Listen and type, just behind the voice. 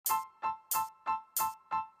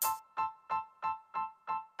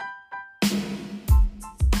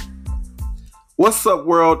What's up,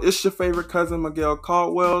 world? It's your favorite cousin, Miguel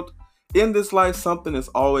Caldwell. In this life, something is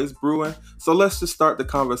always brewing, so let's just start the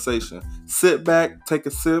conversation. Sit back, take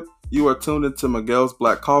a sip. You are tuned into Miguel's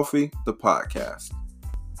Black Coffee, the podcast.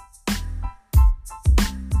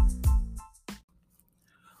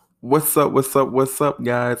 What's up,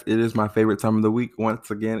 guys? It is my favorite time of the week.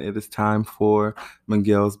 Once again, it is time for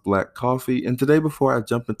Miguel's Black Coffee. And today, before I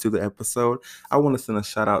jump into the episode, I want to send a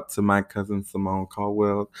shout out to my cousin, Simone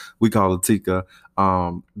Caldwell. We call her Tika.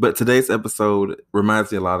 But today's episode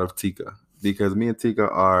reminds me a lot of Tika because me and Tika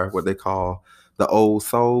are what they call the old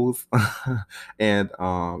souls. And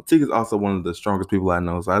Tika is also one of the strongest people I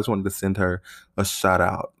know. So I just wanted to send her a shout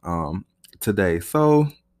out today. So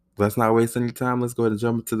let's not waste any time. Let's go ahead and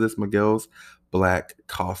jump into this Miguel's Black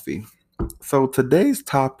Coffee. So today's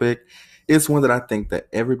topic is one that I think that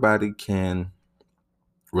everybody can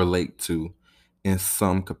relate to in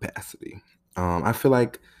some capacity. I feel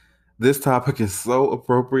like this topic is so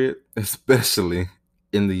appropriate, especially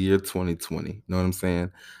in the year 2020. You know what I'm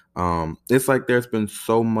saying? It's like there's been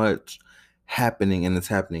so much happening, and it's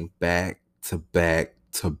happening back to back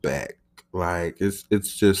to back. Like it's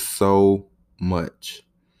just so much.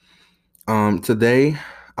 Today,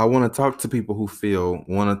 I want to talk to people who feel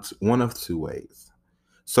one of two ways.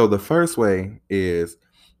 So the first way is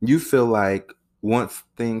you feel like once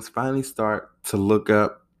things finally start to look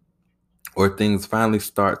up or things finally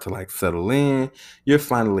start to like settle in, you're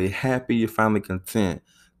finally happy, you're finally content,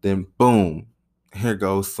 then boom, here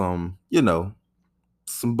goes some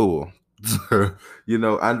bull.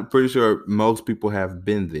 I'm pretty sure most people have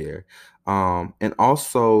been there. And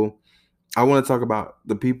also I want to talk about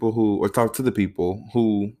talk to the people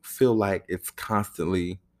who feel like it's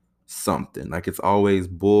constantly something. Like it's always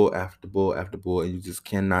bull after bull after bull, and you just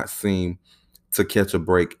cannot seem to catch a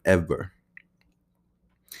break ever.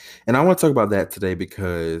 And I want to talk about that today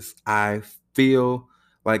because I feel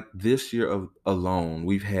like this year alone,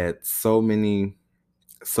 we've had so many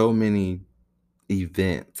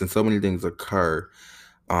events and so many things occur.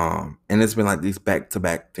 And it's been like these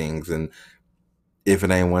back-to-back things, and if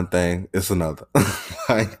it ain't one thing, it's another.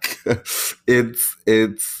 Like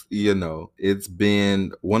it's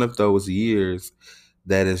been one of those years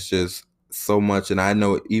that is just so much. And I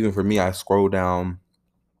know even for me, I scroll down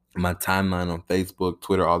my timeline on Facebook,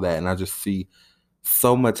 Twitter, all that, and I just see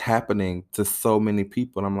so much happening to so many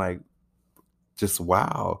people. And I'm like, just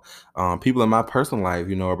wow. People in my personal life,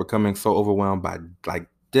 are becoming so overwhelmed by like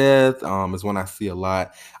death. Is when I see a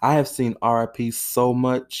lot. I have seen RIP so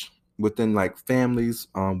much within like families,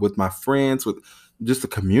 with my friends, with just the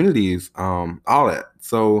communities, all that.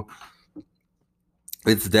 So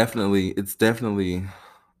it's definitely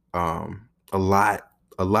a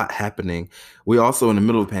lot happening. We also in the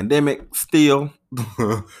middle of a pandemic still.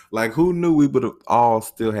 Like who knew we would have all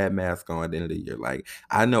still had masks on at the end of the year? Like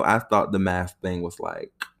I know I thought the mask thing was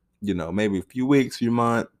like, maybe a few weeks, few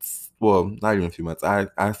months. Well, not even a few months. I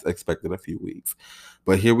expected a few weeks.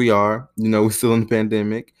 But here we are, we're still in the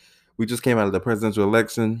pandemic. We just came out of the presidential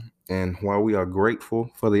election, and while we are grateful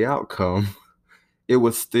for the outcome, it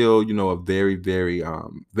was still, a very, very,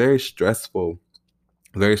 very stressful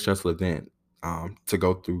event to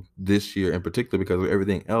go through this year in particular because of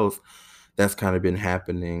everything else that's kind of been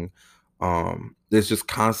happening. There's just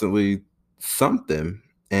constantly something.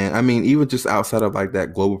 And I mean, even just outside of like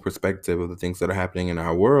that global perspective of the things that are happening in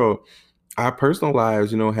our world, our personal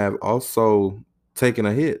lives, have also taken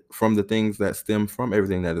a hit from the things that stem from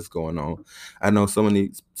everything that is going on. I know so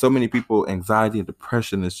many people, anxiety and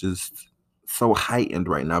depression is just so heightened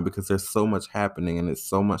right now because there's so much happening and it's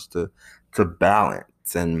so much to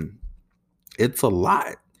balance, and it's a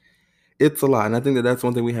lot. It's a lot. And I think that that's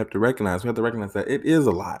one thing we have to recognize. We have to recognize that it is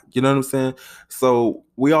a lot. You know what I'm saying? So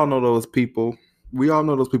we all know those people. We all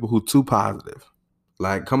know those people who too positive.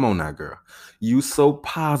 Like, come on now, girl. You so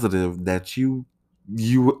positive that you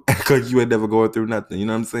because you ain't never going through nothing. You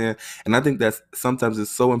know what I'm saying? And I think that's sometimes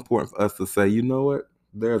it's so important for us to say, you know what?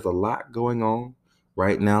 There's a lot going on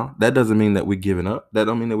right now. That doesn't mean that we're giving up. That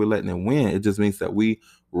don't mean that we're letting it win. It just means that we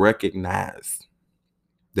recognize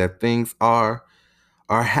that things are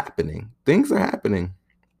happening. Things are happening.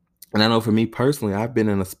 And I know for me personally, I've been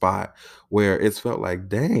in a spot where it's felt like,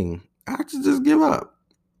 dang, I should just give up.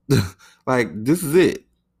 Like, this is it.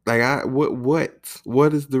 Like,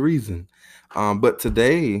 what is the reason? But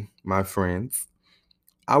today, my friends,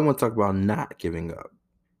 I want to talk about not giving up,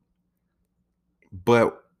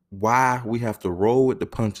 but why we have to roll with the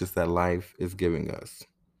punches that life is giving us.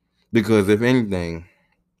 Because if anything,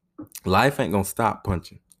 life ain't going to stop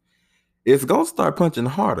punching. It's going to start punching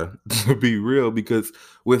harder, to be real, because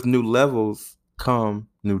with new levels come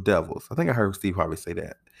new devils. I think I heard Steve Harvey say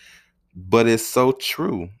that. But it's so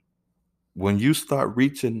true. When you start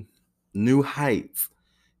reaching new heights,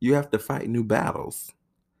 you have to fight new battles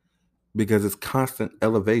because it's constant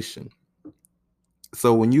elevation.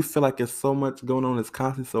 So when you feel like there's so much going on, it's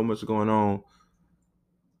constantly so much going on,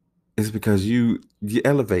 it's because you're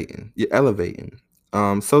elevating. You're elevating.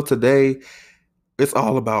 So today it's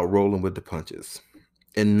all about rolling with the punches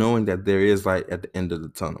and knowing that there is light at the end of the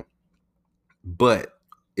tunnel. But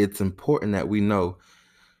it's important that we know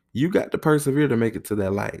you got to persevere to make it to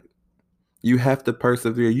that light. You have to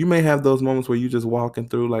persevere. You may have those moments where you just walking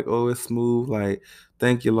through like, oh, it's smooth, like,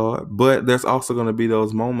 thank you, Lord. But there's also going to be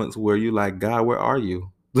those moments where you like, God, where are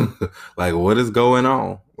you? Like, what is going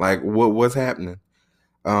on? Like, what's happening?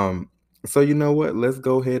 Um, so you know what? Let's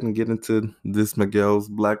go ahead and get into this Miguel's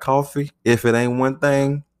Black Coffee. If it ain't one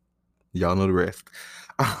thing, y'all know the rest.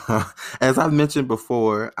 As I've mentioned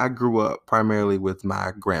before, I grew up primarily with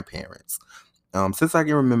my grandparents. Since I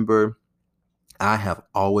can remember, I have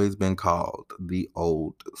always been called the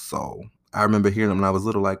old soul. I remember hearing them when I was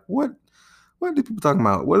little, like, what are people talking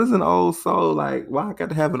about? What is an old soul? Like, why I got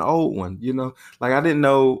to have an old one? You know, like I didn't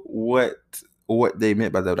know what they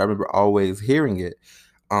meant by that. I remember always hearing it.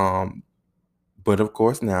 Um, but of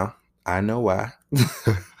course now I know why.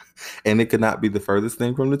 And it could not be the furthest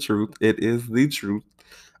thing from the truth. It is the truth.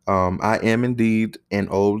 I am indeed an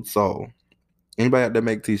old soul. Anybody out there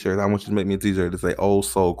make t-shirts, I want you to make me a t-shirt to say old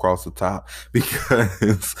soul across the top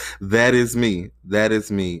because that is me. That is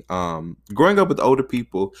me. Growing up with older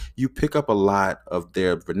people, you pick up a lot of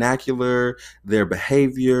their vernacular, their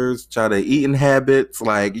behaviors, their eating habits.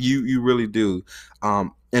 Like you really do.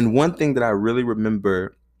 And one thing that I really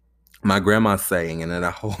remember my grandma saying and that I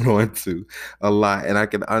hold on to a lot, and I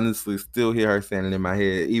can honestly still hear her saying it in my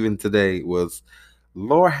head even today was,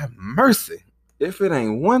 Lord have mercy. If it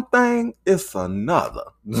ain't one thing, it's another.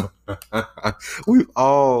 We've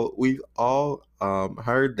all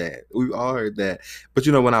heard that. We've all heard that. But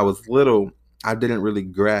you know, when I was little, I didn't really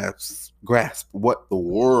grasp what the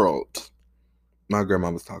world my grandma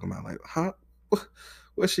was talking about. Like, huh?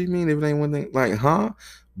 What she mean if it ain't one thing? Like, huh?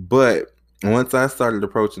 But once I started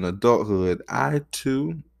approaching adulthood, I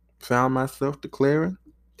too found myself declaring,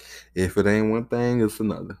 if it ain't one thing, it's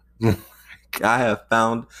another. I have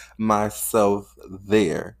found myself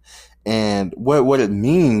there. And what it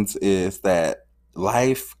means is that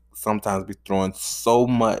life sometimes be throwing so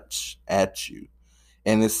much at you.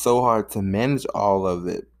 And it's so hard to manage all of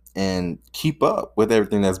it and keep up with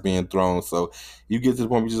everything that's being thrown. So you get to the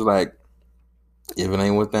point where you're just like, if it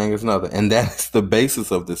ain't one thing, it's another. And that's the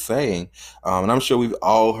basis of the saying. And I'm sure we've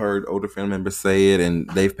all heard older family members say it and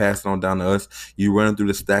they've passed it on down to us. You running through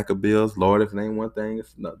the stack of bills, Lord, if it ain't one thing,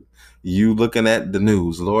 it's another. You looking at the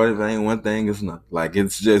news, Lord, if it ain't one thing, it's another. Like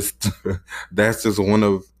it's just that's just one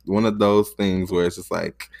of those things where it's just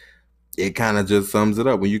like it kind of just sums it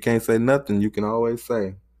up. When you can't say nothing, you can always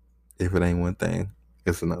say, if it ain't one thing,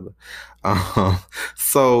 it's another. Um,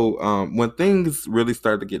 so when things really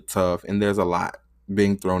start to get tough and there's a lot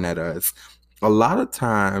being thrown at us, a lot of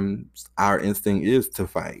times our instinct is to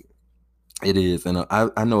fight. It is. And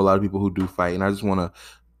I know a lot of people who do fight. And I just want to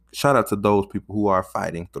shout out to those people who are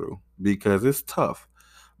fighting through because it's tough.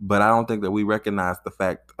 But I don't think that we recognize the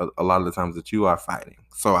fact a lot of the times that you are fighting.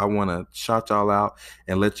 So I want to shout y'all out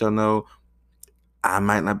and let y'all know I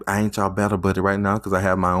ain't y'all battle buddy right now because I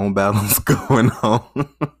have my own battles going on.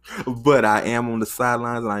 But I am on the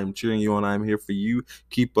sidelines and I am cheering you on. I'm here for you.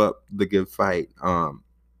 Keep up the good fight.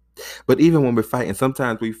 But even when we're fighting,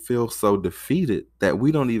 sometimes we feel so defeated that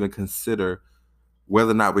we don't even consider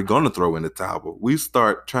whether or not we're going to throw in the towel. We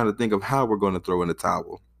start trying to think of how we're going to throw in the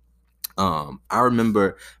towel. I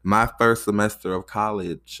remember my first semester of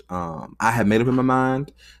college. I had made up in my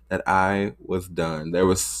mind that I was done.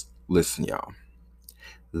 Listen, y'all,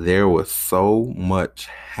 there was so much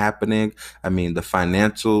happening. I mean, the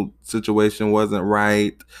financial situation wasn't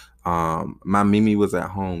right. My Mimi was at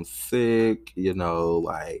home sick,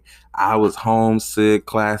 like I was homesick.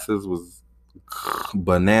 Classes was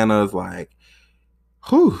bananas, like,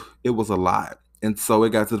 whew, it was a lot. And so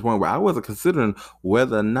it got to the point where I wasn't considering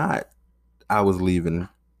whether or not I was leaving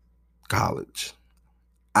college.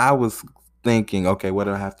 I was thinking, okay, what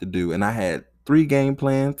do I have to do? And I had 3 game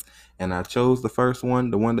plans, and I chose the first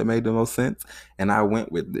one, the one that made the most sense, and I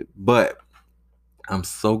went with it. But I'm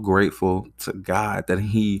so grateful to God that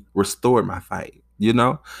He restored my fight,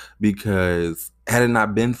 because had it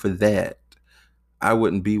not been for that, I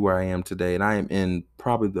wouldn't be where I am today. And I am in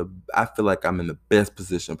I feel like I'm in the best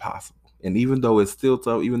position possible. And even though it's still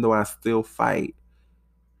tough, even though I still fight,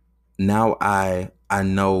 now I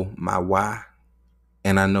know my why.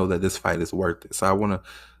 And I know that this fight is worth it. So I want to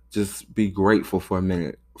just be grateful for a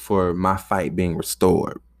minute for my fight being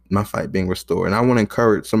restored. My fight being restored. And I want to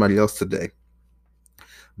encourage somebody else today.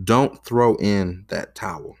 Don't throw in that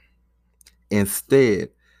towel. Instead,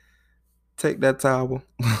 take that towel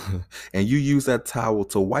and you use that towel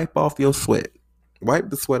to wipe off your sweat. Wipe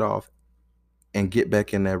the sweat off and get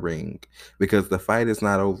back in that ring, because the fight is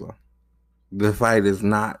not over. The fight is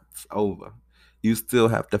not over. You still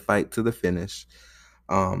have to fight to the finish.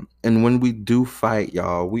 And when we do fight,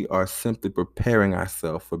 y'all, we are simply preparing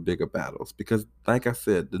ourselves for bigger battles. Because, like I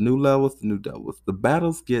said, the new levels, the new devils, the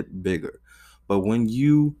battles get bigger. But when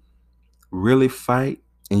you really fight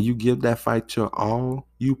and you give that fight your all,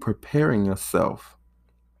 you preparing yourself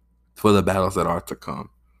for the battles that are to come.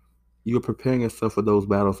 You're preparing yourself for those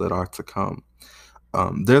battles that are to come.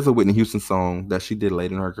 There's a Whitney Houston song that she did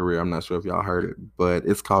late in her career. I'm not sure if y'all heard it, but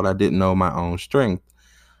it's called "I Didn't Know My Own Strength."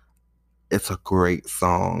 It's a great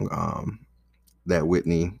song that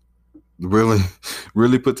Whitney really,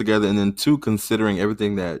 really put together. And then, two, considering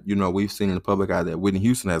everything that, we've seen in the public eye that Whitney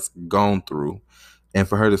Houston has gone through, and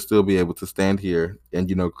for her to still be able to stand here and,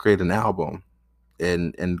 create an album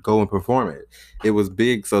and go and perform it, it was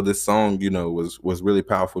big. So this song, was really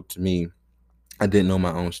powerful to me. I didn't know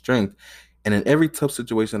my own strength. And in every tough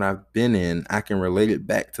situation I've been in, I can relate it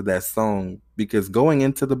back to that song, because going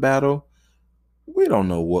into the battle, we don't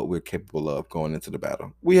know what we're capable of going into the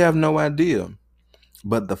battle. We have no idea.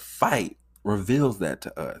 But the fight reveals that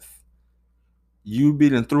to us. You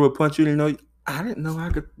beating through a punch, you didn't know. I didn't know I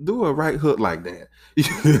could do a right hook like that.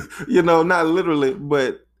 Not literally,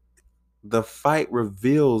 but the fight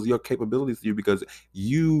reveals your capabilities to you, because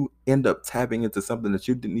you end up tapping into something that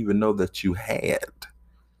you didn't even know that you had.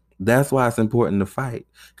 That's why it's important to fight.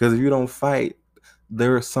 Because if you don't fight,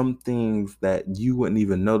 there are some things that you wouldn't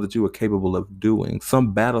even know that you were capable of doing.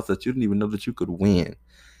 Some battles that you didn't even know that you could win.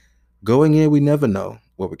 Going in, we never know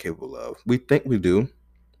what we're capable of. We think we do,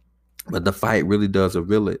 but the fight really does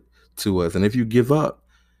reveal it to us. And if you give up,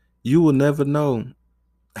 you will never know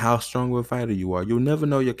how strong of a fighter you are. You'll never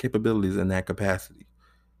know your capabilities in that capacity.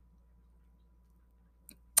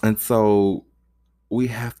 And so we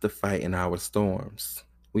have to fight in our storms.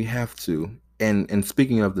 We have to. And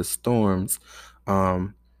speaking of the storms,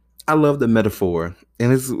 I love the metaphor,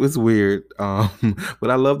 and it's weird, but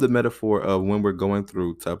I love the metaphor of when we're going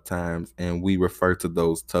through tough times and we refer to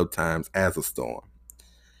those tough times as a storm.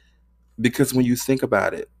 Because when you think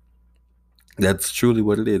about it, that's truly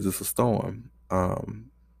what it is. It's a storm.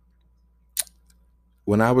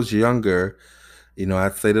 When I was younger,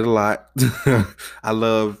 I'd say that a lot. I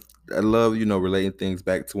love, relating things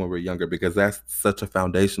back to when we're younger, because that's such a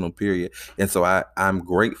foundational period. And so I'm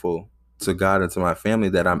grateful to God and to my family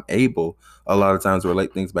that I'm able a lot of times to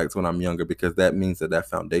relate things back to when I'm younger, because that means that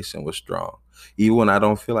foundation was strong. Even when I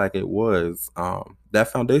don't feel like it was,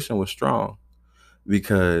 that foundation was strong.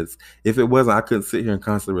 Because if it wasn't, I couldn't sit here and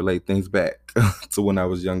constantly relate things back to when I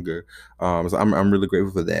was younger. So I'm really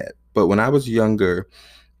grateful for that. But when I was younger,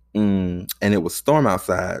 and it was storm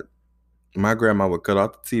outside, my grandma would cut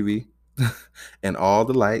off the TV and all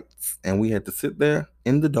the lights, and we had to sit there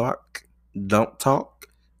in the dark, don't talk,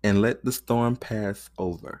 and let the storm pass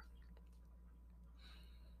over.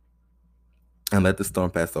 And let the storm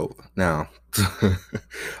pass over. Now,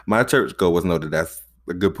 my church goal was noted. That's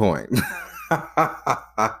a good point.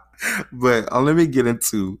 But let me get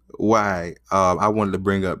into why I wanted to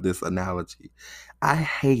bring up this analogy. I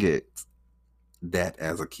hated that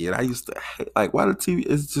as a kid. I used to hate, like, why the TV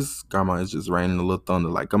is just, grandma, it's just raining a little thunder.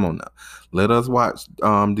 Like, come on now. Let us watch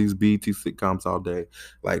these BT sitcoms all day.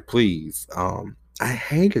 Like, please. I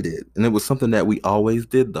hated it. And it was something that we always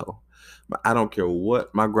did, though. But I don't care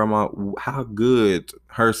what my grandma, how good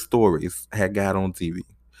her stories had got on TV,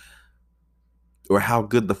 or how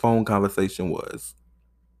good the phone conversation was.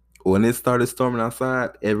 When it started storming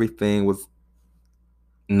outside, everything was,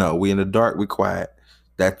 no, we in the dark, we quiet.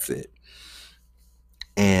 That's it.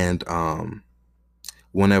 And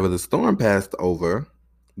whenever the storm passed over,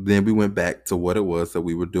 then we went back to what it was that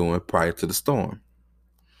we were doing prior to the storm.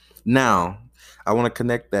 Now, I want to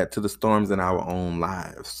connect that to the storms in our own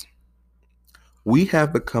lives. We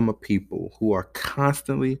have become a people who are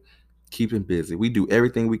constantly keeping busy. We do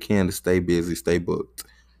everything we can to stay busy, stay booked.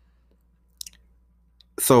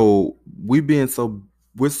 So we're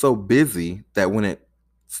so busy that when it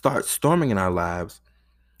starts storming in our lives,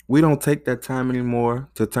 we don't take that time anymore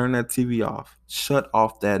to turn that TV off, shut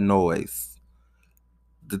off that noise.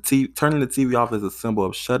 Turning the TV off is a symbol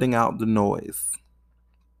of shutting out the noise.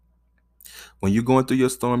 When you're going through your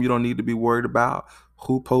storm, you don't need to be worried about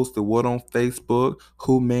who posted what on Facebook,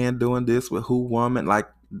 who man doing this with who woman. Like,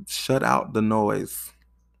 shut out the noise.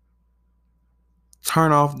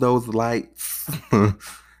 Turn off those lights.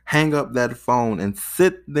 hang up that phone and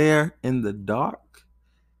sit there in the dark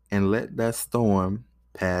and let that storm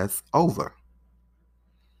pass over.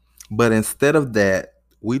 But instead of that,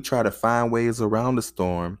 we try to find ways around the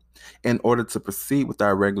storm in order to proceed with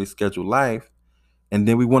our regularly scheduled life. And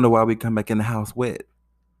then we wonder why we come back in the house wet.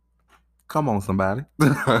 Come on, somebody.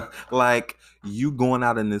 Like, you going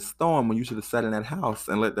out in this storm when you should have sat in that house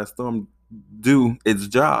and let that storm do its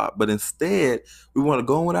job. But instead, we want to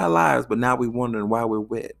go on with our lives, but now we're wondering why we're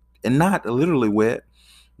wet. And not literally wet,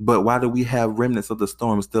 but why do we have remnants of the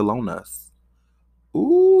storm still on us?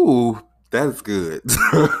 Ooh, that's good.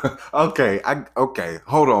 Okay,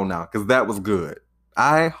 hold on now, because that was good.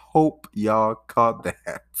 I hope y'all caught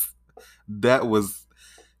that. That was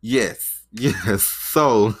yes.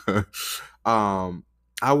 So I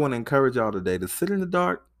want to encourage y'all today to sit in the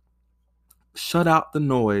dark, shut out the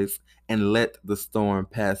noise, and let the storm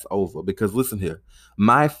pass over. Because listen here,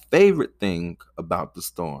 my favorite thing about the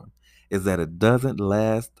storm is that it doesn't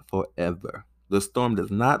last forever. The storm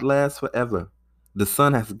does not last forever. The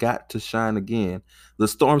sun has got to shine again. The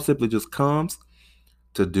storm simply just comes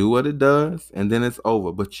to do what it does, and then it's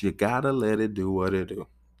over. But you gotta let it do what it do.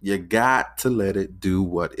 You got to let it do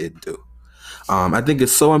what it do. I think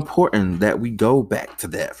it's so important that we go back to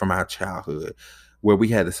that from our childhood, where we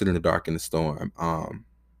had to sit in the dark in the storm.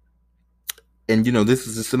 And this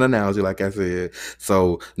is just an analogy, like I said.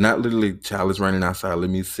 So not literally, child is running outside. Let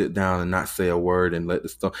me sit down and not say a word and let the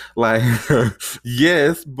storm. Like,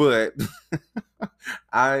 yes, but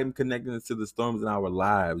I'm connecting it to the storms in our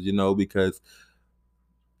lives. Because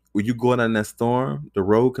when you go out in that storm, the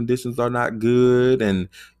road conditions are not good, and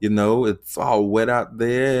it's all wet out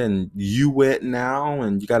there, and you wet now,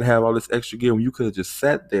 and you got to have all this extra gear when you could have just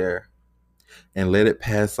sat there and let it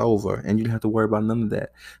pass over, and you don't have to worry about none of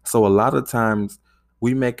that. So a lot of times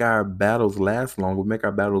we make our battles last long, we make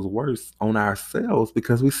our battles worse on ourselves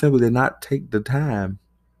because we simply did not take that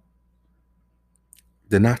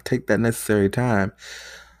necessary time.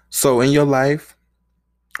 So in your life,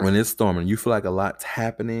 when it's storming, you feel like a lot's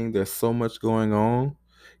happening, there's so much going on,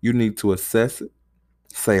 you need to assess it.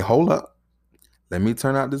 Say, hold up, let me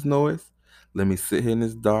turn out this noise. Let me sit here in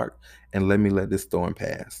this dark and let me let this storm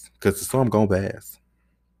pass. Because the storm gonna pass.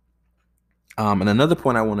 And another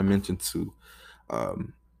point I want to mention too,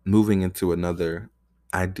 moving into another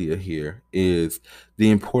idea here, is the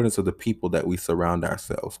importance of the people that we surround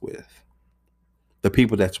ourselves with. The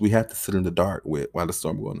people that we have to sit in the dark with while the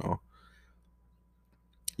storm going on.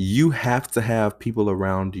 You have to have people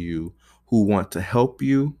around you who want to help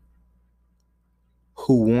you,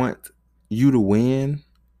 who want you to win,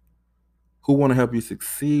 who want to help you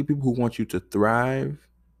succeed, people who want you to thrive.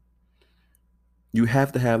 You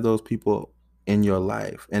have to have those people in your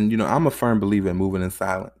life. And, I'm a firm believer in moving in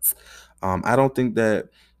silence. I don't think that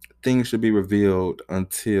things should be revealed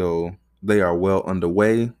until they are well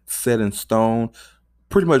underway, set in stone,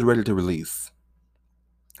 pretty much ready to release.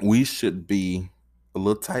 We should be a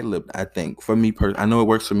little tight-lipped, I think. For me, I know it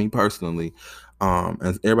works for me personally.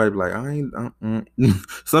 And everybody be like, I ain't.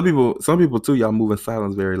 Some people too, y'all move in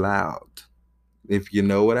silence very loud. If you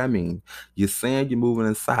know what I mean. You're saying you're moving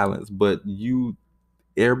in silence, but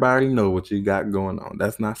everybody know what you got going on.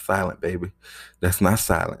 That's not silent, baby. That's not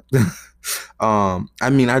silent.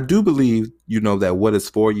 I do believe, that what is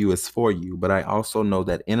for you, but I also know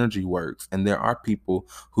that energy works, and there are people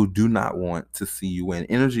who do not want to see you win.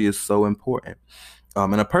 Energy is so important.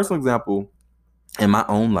 And a personal example in my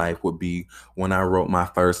own life would be when I wrote my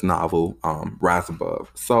first novel, Rise Above.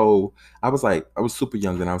 So I was super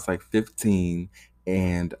young then. I was like 15,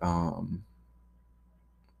 and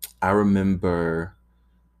I remember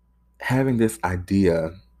having this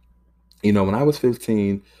idea. When I was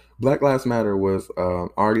 15, Black Lives Matter was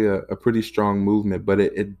already a pretty strong movement, but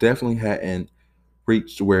it definitely hadn't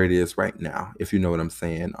reached where it is right now, if you know what I'm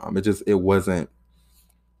saying.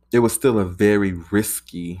 It was still a very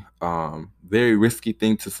risky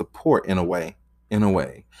thing to support in a way,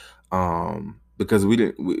 because we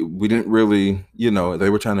didn't really, they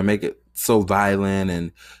were trying to make it so violent,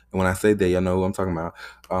 and when I say they, I'm talking about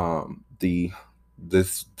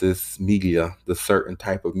this media, the certain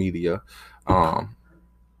type of media,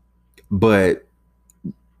 but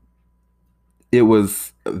it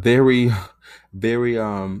was very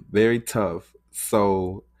tough.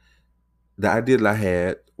 So the idea that I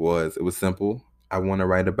had it was simple. I want to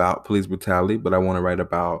write about police brutality, but I want to write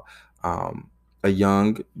about a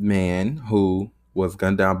young man who was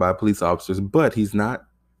gunned down by police officers, but he's not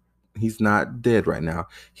dead right now.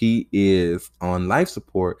 He is on life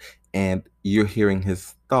support, and you're hearing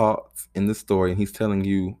his thoughts in the story, and he's telling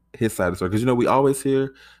you his side of the story. Because we always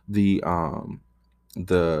hear the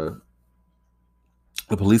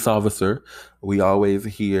a police officer. We always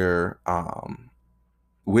hear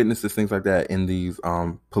witnesses, things like that in these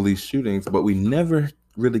police shootings, but we never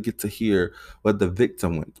really get to hear what the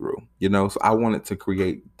victim went through, you know? So I wanted to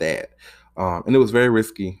create that. And it was very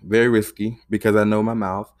risky because I know my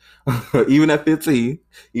mouth, even at 15,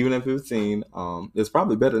 it's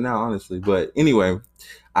probably better now, honestly. But anyway,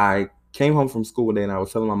 I came home from school one day and I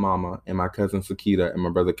was telling my mama and my cousin Sakita and my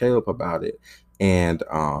brother Caleb about it. And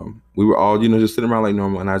we were all, just sitting around like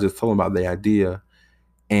normal. And I just told them about the idea.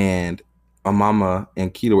 And my mama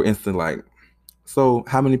and Keita were instantly like, so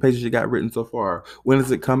how many pages you got written so far? When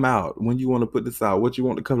does it come out? When you want to put this out? What you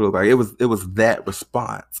want to cover? Like it was that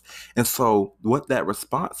response. And so what that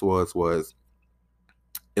response was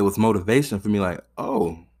it was motivation for me, like,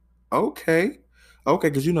 oh, okay. Okay,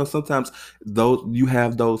 because sometimes those you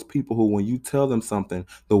have those people who, when you tell them something,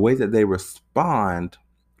 the way that they respond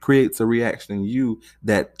creates a reaction in you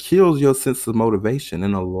that kills your sense of motivation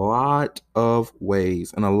in a lot of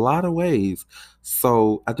ways. In a lot of ways.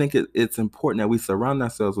 So I think it's important that we surround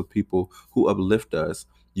ourselves with people who uplift us.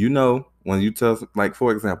 When you tell, like,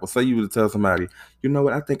 for example, say you were to tell somebody, you know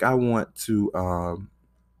what, I think I want to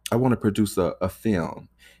produce a film.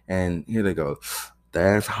 And here they go.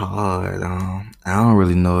 That's hard. I don't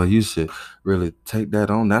really know. You should really take that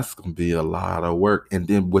on. That's gonna be a lot of work. And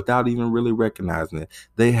then without even really recognizing it,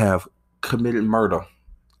 they have committed murder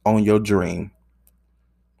on your dream.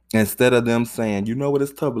 Instead of them saying, you know what,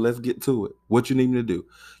 it's tough, but let's get to it. What you need me to do?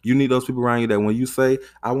 You need those people around you that when you say,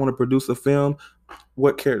 I want to produce a film,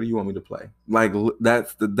 what character you want me to play? Like,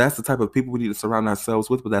 that's the type of people we need to surround ourselves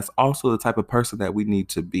with, but that's also the type of person that we need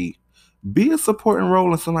to be. Be a supporting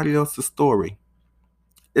role in somebody else's story.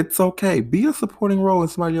 It's okay. Be a supporting role in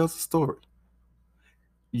somebody else's story.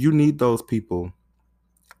 You need those people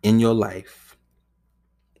in your life.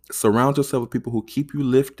 Surround yourself with people who keep you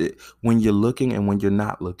lifted when you're looking and when you're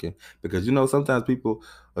not looking. Because sometimes people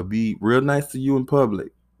will be real nice to you in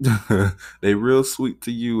public. They real sweet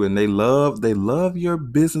to you, and they love your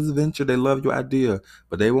business venture. They love your idea,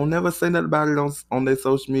 but they won't never say nothing about it on their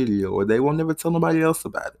social media, or they won't never tell nobody else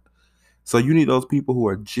about it. So you need those people who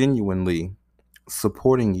are genuinely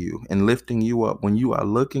supporting you and lifting you up when you are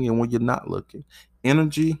looking and when you're not looking.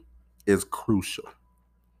 Energy is crucial.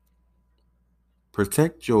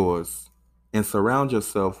 Protect yours and surround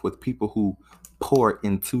yourself with people who pour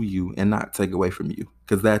into you and not take away from you,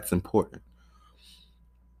 because that's important.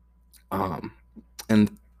 Um,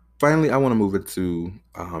 and finally, I want to move into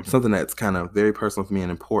something that's kind of very personal for me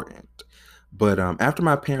and important. But after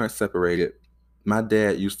my parents separated, my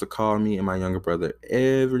dad used to call me and my younger brother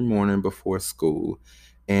every morning before school,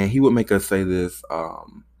 and he would make us say this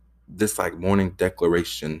like morning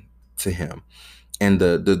declaration to him. And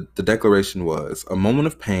the declaration was, a moment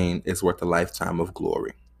of pain is worth a lifetime of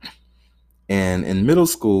glory. And in middle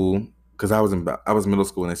school, because I was middle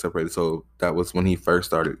school when they separated, so that was when he first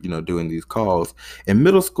started, doing these calls. In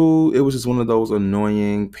middle school, it was just one of those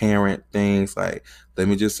annoying parent things, like, let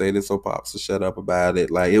me just say this so pops to shut up about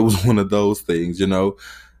it. Like, it was one of those things.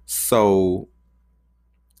 So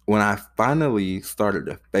when I finally started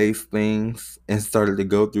to face things and started to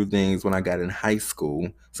go through things when I got in high school,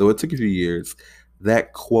 so it took a few years,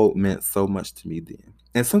 that quote meant so much to me then.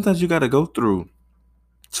 And sometimes you got to go through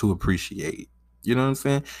to appreciate. You know what I'm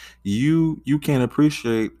saying? You can't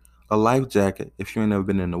appreciate a life jacket if you ain't never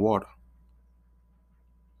been in the water.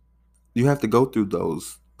 You have to go through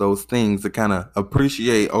those things to kind of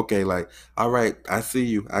appreciate. Okay, like, all right, I see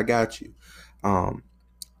you, I got you. Um,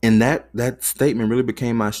 and that statement really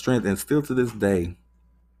became my strength, and still to this day,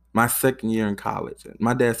 my second year in college.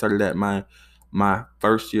 My dad started at my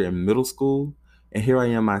first year in middle school, and here I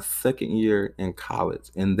am, my second year in college,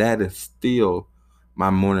 and that is still my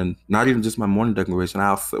morning. Not even just my morning declaration.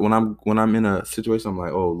 When I'm in a situation, I'm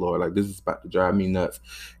like, oh Lord, like, this is about to drive me nuts,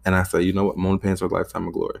 and I say, you know what, a moment of pain is for a lifetime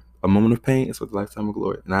of glory. A moment of pain is for a lifetime of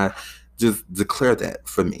glory, and I just declare that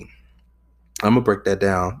for me. I'm gonna break that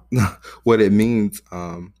down, what it means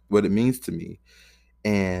to me,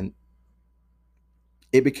 and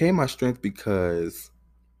it became my strength because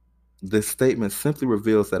this statement simply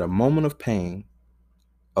reveals that a moment of pain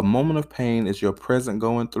is your present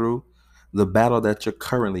going through the battle that you're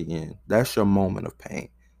currently in. That's your moment of pain.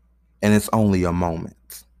 And it's only a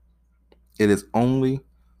moment. It is only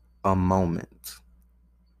a moment.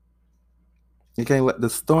 The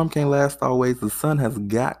storm can't last always. The sun has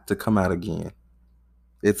got to come out again.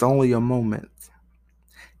 It's only a moment.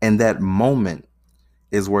 And that moment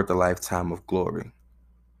is worth a lifetime of glory.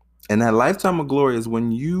 And that lifetime of glory is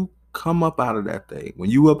when you come up out of that thing, when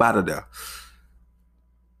you up out of there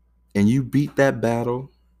and you beat that battle,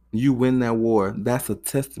 You win that war, that's a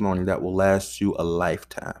testimony that will last you a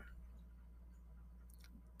lifetime.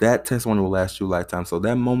 That testimony will last you a lifetime. So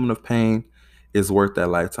that moment of pain is worth that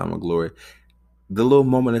lifetime of glory. The little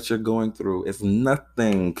moment that you're going through is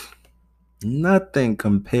nothing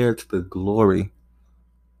compared to the glory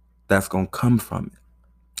that's going to come from it.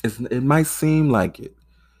 It might seem like it.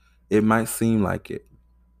 It might seem like it.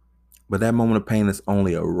 But that moment of pain is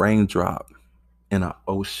only a raindrop in an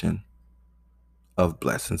ocean of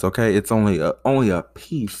blessings, okay? It's only a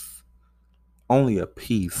piece. Only a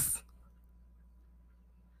piece.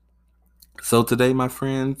 So today, my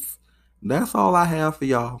friends, that's all I have for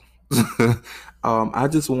y'all. I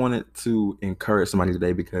just wanted to encourage somebody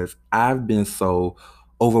today because I've been so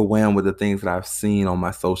overwhelmed with the things that I've seen on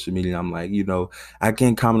my social media. I'm like, I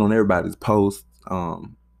can't comment on everybody's posts,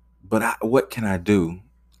 but what can I do?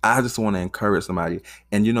 I just want to encourage somebody.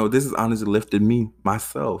 And, this has honestly lifted me,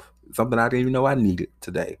 myself, something I didn't even know I needed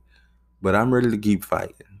today. But I'm ready to keep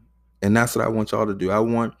fighting. And that's what I want y'all to do. I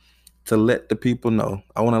want to let the people know.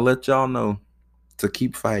 I want to let y'all know to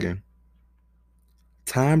keep fighting.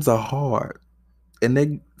 Times are hard. And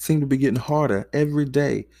they seem to be getting harder every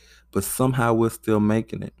day. But somehow we're still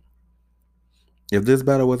making it. If this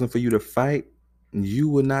battle wasn't for you to fight, you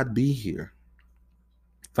would not be here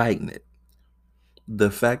fighting it. The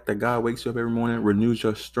fact that God wakes you up every morning, renews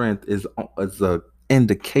your strength is an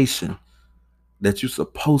indication that you're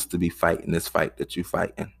supposed to be fighting this fight that you're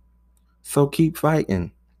fighting. So keep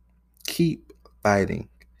fighting. Keep fighting.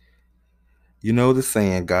 You know the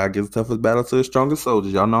saying, God gives the toughest battle to the strongest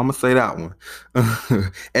soldiers. Y'all know I'm going to say that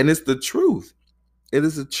one. And it's the truth. It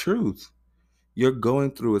is the truth. You're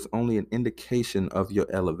going through is only an indication of your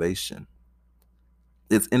elevation.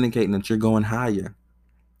 It's indicating that you're going higher.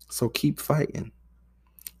 So keep fighting.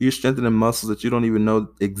 You're strengthening muscles that you don't even know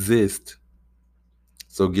exist.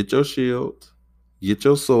 So get your shield, get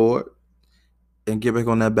your sword, and get back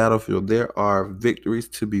on that battlefield. There are victories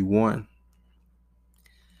to be won.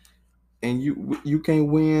 And you can't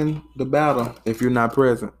win the battle if you're not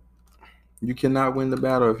present. You cannot win the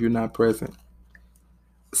battle if you're not present.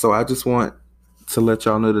 So I just want to let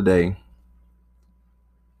y'all know today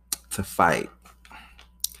to fight.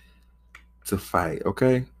 To fight,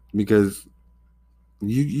 okay? Because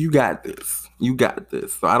you got this. You got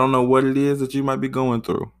this. So I don't know what it is that you might be going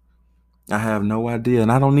through. I have no idea,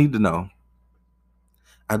 and I don't need to know.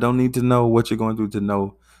 I don't need to know what you're going through to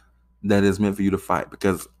know that it's meant for you to fight.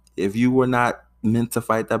 Because if you were not meant to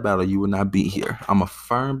fight that battle, you would not be here. I'm a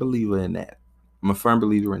firm believer in that.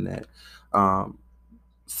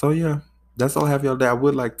 So yeah, that's all I have y'all today. I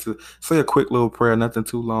would like to say a quick little prayer, nothing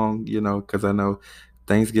too long, because I know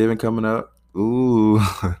Thanksgiving coming up. Ooh,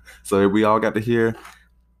 so we all got to hear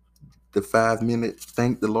the 5 minutes.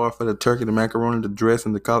 Thank the Lord for the turkey, the macaroni, the dress,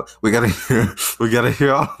 and the collar. We gotta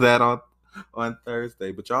hear all that on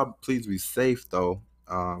Thursday. But y'all, please be safe though.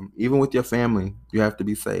 Even with your family, you have to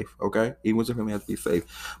be safe. Okay, even with your family, you have to be safe.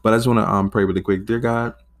 But I just want to pray really quick, dear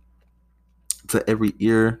God, to every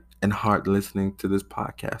ear and heart listening to this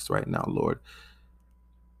podcast right now, Lord.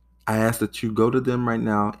 I ask that you go to them right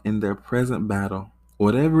now in their present battle,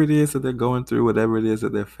 whatever it is that they're going through, whatever it is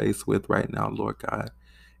that they're faced with right now, Lord God,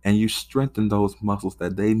 and you strengthen those muscles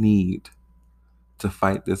that they need to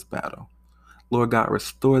fight this battle. Lord God,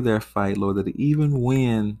 restore their fight, Lord, that even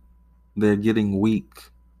when they're getting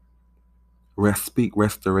weak, speak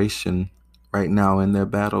restoration right now in their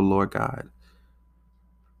battle, Lord God.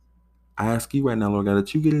 I ask you right now, Lord God,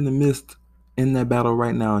 that you get in the midst in that battle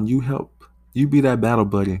right now and you help. You be that battle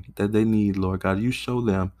buddy that they need, Lord God. You show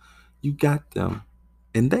them you got them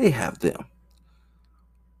and they have them.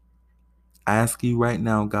 I ask you right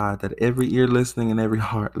now, God, that every ear listening and every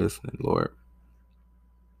heart listening, Lord,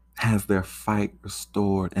 has their fight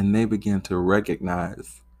restored and they begin to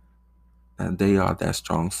recognize that they are that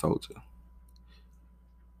strong soldier.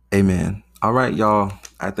 Amen. All right, y'all.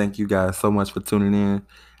 I thank you guys so much for tuning in.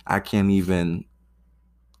 I can't even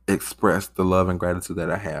express the love and gratitude that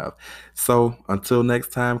I have. So until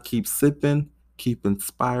next time, keep sipping, keep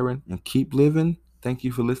inspiring, and keep living. Thank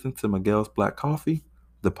you for listening to Miguel's Black Coffee,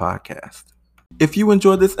 the podcast. If you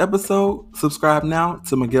enjoyed this episode, subscribe now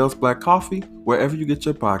to Miguel's Black Coffee wherever you get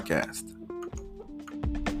your podcast.